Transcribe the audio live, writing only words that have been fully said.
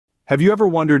Have you ever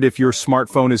wondered if your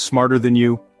smartphone is smarter than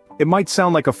you? It might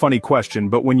sound like a funny question,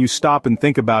 but when you stop and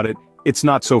think about it, it's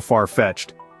not so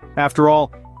far-fetched. After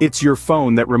all, it's your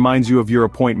phone that reminds you of your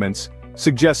appointments,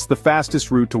 suggests the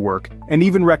fastest route to work, and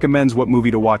even recommends what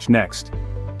movie to watch next.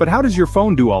 But how does your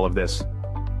phone do all of this?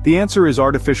 The answer is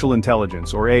artificial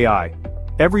intelligence, or AI.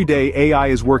 Every day, AI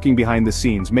is working behind the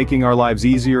scenes, making our lives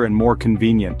easier and more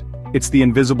convenient. It's the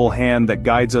invisible hand that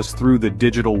guides us through the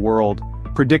digital world,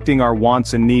 predicting our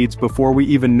wants and needs before we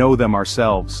even know them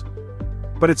ourselves.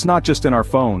 But it's not just in our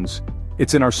phones.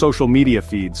 It's in our social media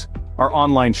feeds, our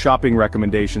online shopping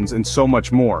recommendations, and so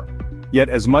much more. Yet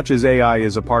as much as AI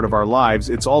is a part of our lives,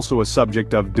 it's also a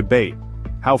subject of debate.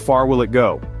 How far will it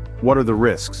go? What are the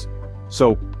risks?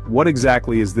 So, what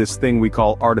exactly is this thing we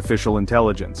call artificial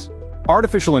intelligence?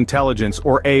 Artificial intelligence,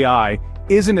 or AI,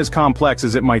 isn't as complex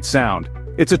as it might sound.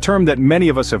 It's a term that many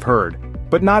of us have heard,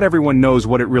 but not everyone knows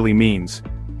what it really means.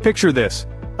 Picture this: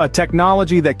 a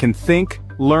technology that can think,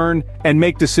 learn, and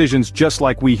make decisions just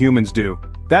like we humans do.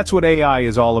 That's what AI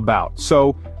is all about.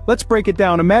 So, let's break it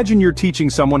down. Imagine you're teaching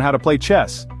someone how to play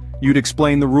chess. You'd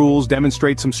explain the rules,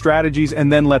 demonstrate some strategies,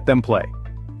 and then let them play.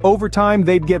 Over time,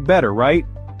 they'd get better, right?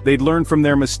 They'd learn from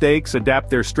their mistakes,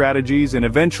 adapt their strategies, and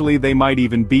eventually they might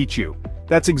even beat you.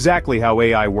 That's exactly how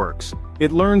AI works.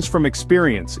 It learns from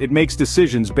experience, it makes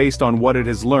decisions based on what it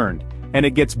has learned, and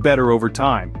it gets better over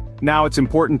time. Now it's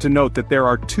important to note that there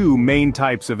are two main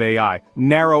types of AI: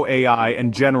 narrow AI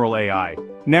and general AI.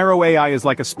 Narrow AI is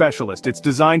like a specialist. It's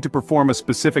designed to perform a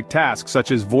specific task,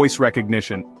 such as voice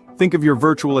recognition. Think of your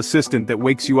virtual assistant that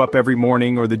wakes you up every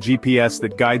morning, or the GPS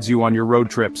that guides you on your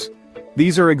road trips.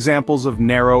 These are examples of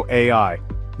narrow AI.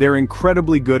 They're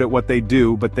incredibly good at what they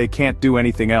do, but they can't do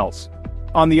anything else.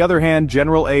 On the other hand,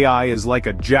 general AI is like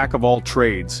a jack of all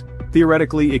trades.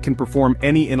 Theoretically, it can perform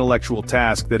any intellectual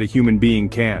task that a human being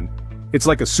can. It's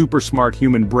like a super smart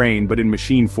human brain, but in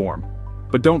machine form.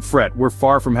 But don't fret, we're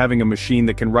far from having a machine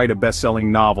that can write a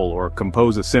best-selling novel or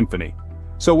compose a symphony.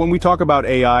 So when we talk about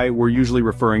AI, we're usually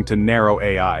referring to narrow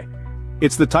AI.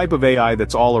 It's the type of AI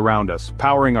that's all around us,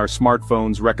 powering our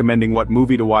smartphones, recommending what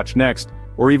movie to watch next,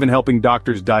 or even helping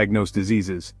doctors diagnose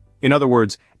diseases. In other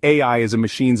words, AI is a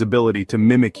machine's ability to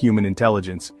mimic human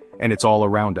intelligence, and it's all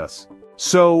around us.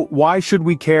 So, why should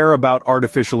we care about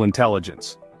artificial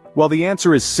intelligence? Well, the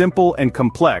answer is simple and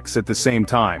complex at the same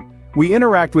time. We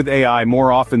interact with AI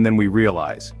more often than we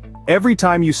realize. Every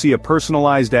time you see a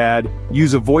personalized ad,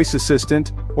 use a voice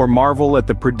assistant, or marvel at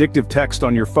the predictive text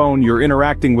on your phone, you're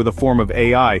interacting with a form of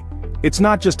AI. It's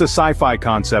not just a sci-fi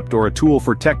concept or a tool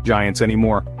for tech giants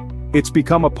anymore. It's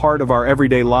become a part of our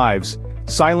everyday lives,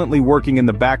 silently working in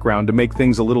the background to make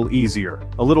things a little easier,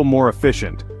 a little more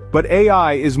efficient. But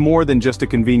AI is more than just a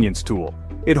convenience tool.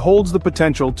 It holds the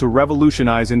potential to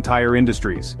revolutionize entire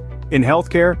industries. In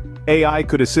healthcare, AI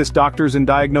could assist doctors in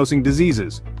diagnosing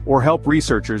diseases, or help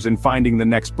researchers in finding the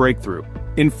next breakthrough.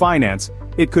 In finance,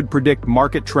 it could predict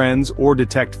market trends or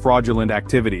detect fraudulent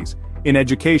activities. In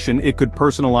education, it could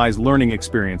personalize learning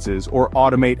experiences or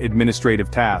automate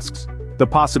administrative tasks. The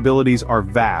possibilities are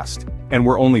vast, and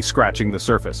we're only scratching the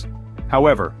surface.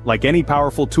 However, like any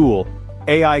powerful tool,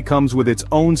 AI comes with its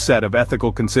own set of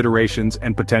ethical considerations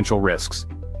and potential risks.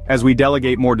 As we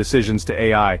delegate more decisions to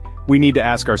AI, we need to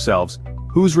ask ourselves,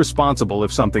 who's responsible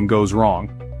if something goes wrong?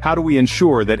 How do we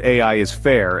ensure that AI is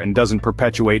fair and doesn't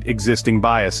perpetuate existing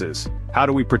biases? How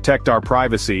do we protect our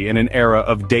privacy in an era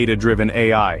of data-driven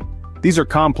AI? These are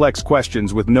complex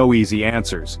questions with no easy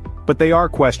answers, but they are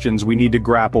questions we need to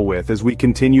grapple with as we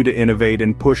continue to innovate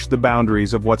and push the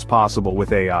boundaries of what's possible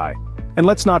with AI. And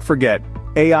let's not forget,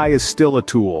 AI is still a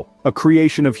tool, a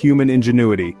creation of human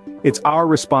ingenuity. It's our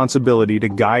responsibility to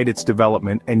guide its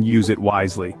development and use it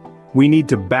wisely. We need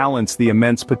to balance the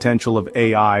immense potential of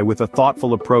AI with a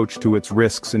thoughtful approach to its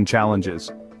risks and challenges.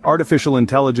 Artificial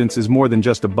intelligence is more than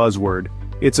just a buzzword.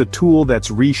 It's a tool that's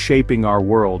reshaping our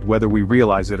world, whether we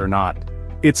realize it or not.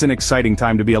 It's an exciting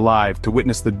time to be alive, to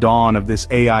witness the dawn of this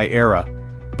AI era.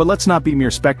 But let's not be mere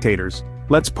spectators.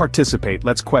 Let's participate,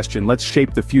 let's question, let's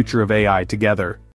shape the future of AI together.